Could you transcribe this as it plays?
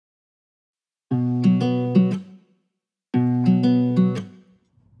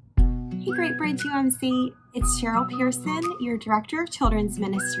Encourage UMC. It's Cheryl Pearson, your Director of Children's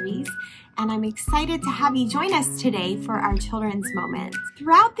Ministries, and I'm excited to have you join us today for our Children's Moment.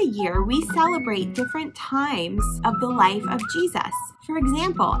 Throughout the year, we celebrate different times of the life of Jesus. For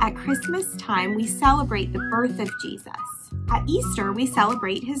example, at Christmas time, we celebrate the birth of Jesus. At Easter, we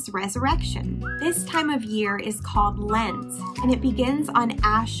celebrate his resurrection. This time of year is called Lent, and it begins on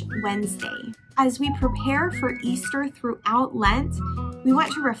Ash Wednesday. As we prepare for Easter throughout Lent, we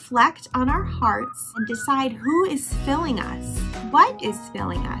want to reflect on our hearts and decide who is filling us. What is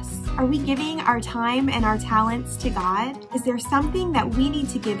filling us? Are we giving our time and our talents to God? Is there something that we need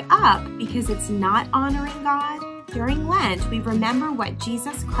to give up because it's not honoring God? During Lent, we remember what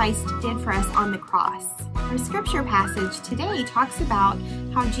Jesus Christ did for us on the cross. Our scripture passage today talks about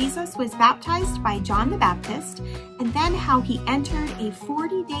how Jesus was baptized by John the Baptist and then how he entered a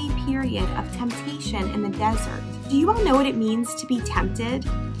 40-day period of temptation in the desert. Do you all know what it means to be tempted?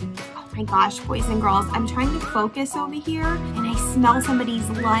 Oh my gosh, boys and girls, I'm trying to focus over here and I smell somebody's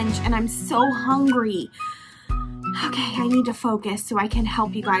lunch and I'm so hungry. Okay, I need to focus so I can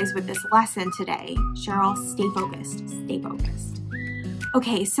help you guys with this lesson today. Cheryl, stay focused, stay focused.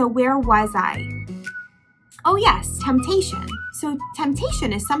 Okay, so where was I? Oh yes, temptation. So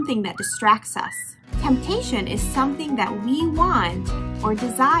temptation is something that distracts us. Temptation is something that we want or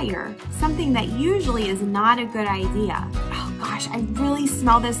desire, something that usually is not a good idea. Oh gosh, I really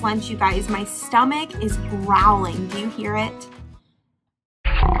smell this lunch, you guys. My stomach is growling. Do you hear it?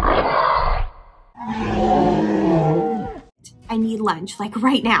 I need lunch, like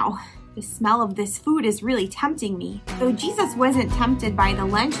right now. The smell of this food is really tempting me. Though Jesus wasn't tempted by the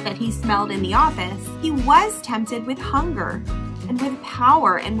lunch that he smelled in the office, he was tempted with hunger and with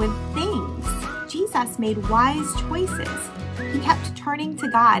power and with things. Jesus made wise choices. He kept turning to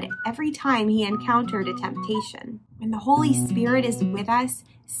God every time he encountered a temptation. When the Holy Spirit is with us,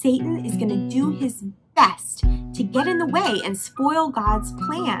 Satan is going to do his best to get in the way and spoil God's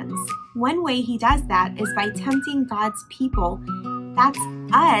plans. One way he does that is by tempting God's people, that's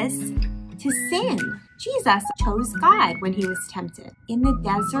us, to sin. Jesus chose God when he was tempted. In the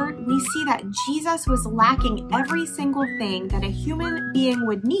desert, we see that Jesus was lacking every single thing that a human being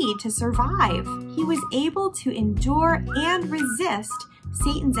would need to survive. He was able to endure and resist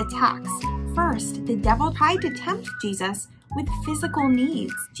Satan's attacks. First, the devil tried to tempt Jesus with physical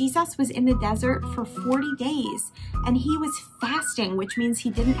needs. Jesus was in the desert for 40 days and he was fasting, which means he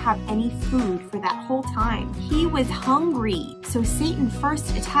didn't have any food for that whole time. He was hungry. So Satan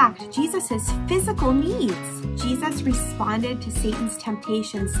first attacked Jesus' physical needs. Jesus responded to Satan's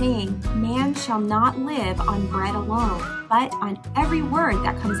temptation saying, "Man shall not live on bread alone, but on every word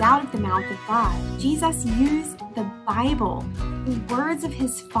that comes out of the mouth of God." Jesus used the Bible, the words of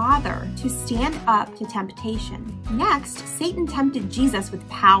his Father, to stand up to temptation. Next, Satan tempted Jesus with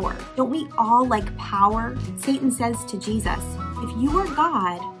power. Don't we all like power? Satan says to Jesus, "If you are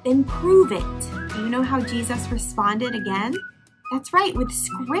God, then prove it." Do you know how Jesus responded again? That's right, with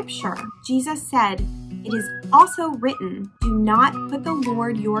scripture. Jesus said, "It is also written, do not put the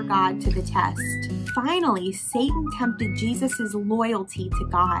Lord your God to the test." Finally, Satan tempted Jesus' loyalty to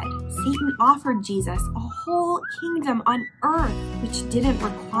God. Satan offered Jesus a whole kingdom on earth, which didn't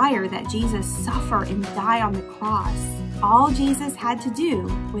require that Jesus suffer and die on the cross. All Jesus had to do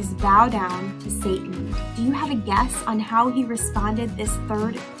was bow down to Satan. Do you have a guess on how he responded this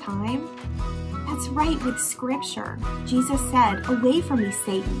third time? That's right, with scripture. Jesus said, "Away from me,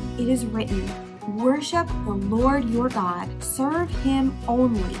 Satan. It is written, worship the Lord your God. Serve him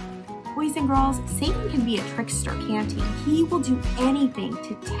only." Boys and girls, Satan can be a trickster, can't he? He will do anything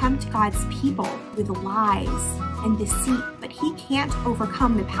to tempt God's people with lies and deceit, but he can't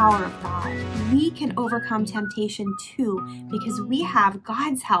overcome the power of God. We can overcome temptation too because we have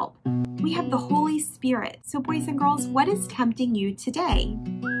God's help. We have the Holy Spirit. So boys and girls, what is tempting you today?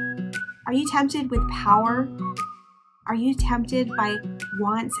 Are you tempted with power? Are you tempted by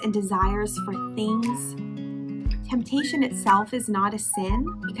wants and desires for things? Temptation itself is not a sin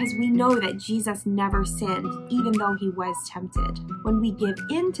because we know that Jesus never sinned, even though he was tempted. When we give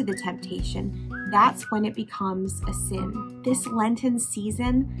in to the temptation, that's when it becomes a sin. This Lenten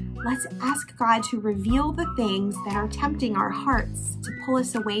season, let's ask God to reveal the things that are tempting our hearts to pull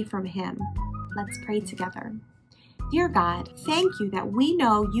us away from him. Let's pray together. Dear God, thank you that we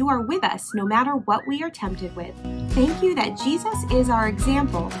know you are with us no matter what we are tempted with. Thank you that Jesus is our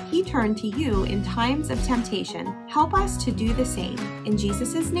example. He turned to you in times of temptation. Help us to do the same. In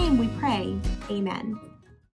Jesus' name we pray. Amen.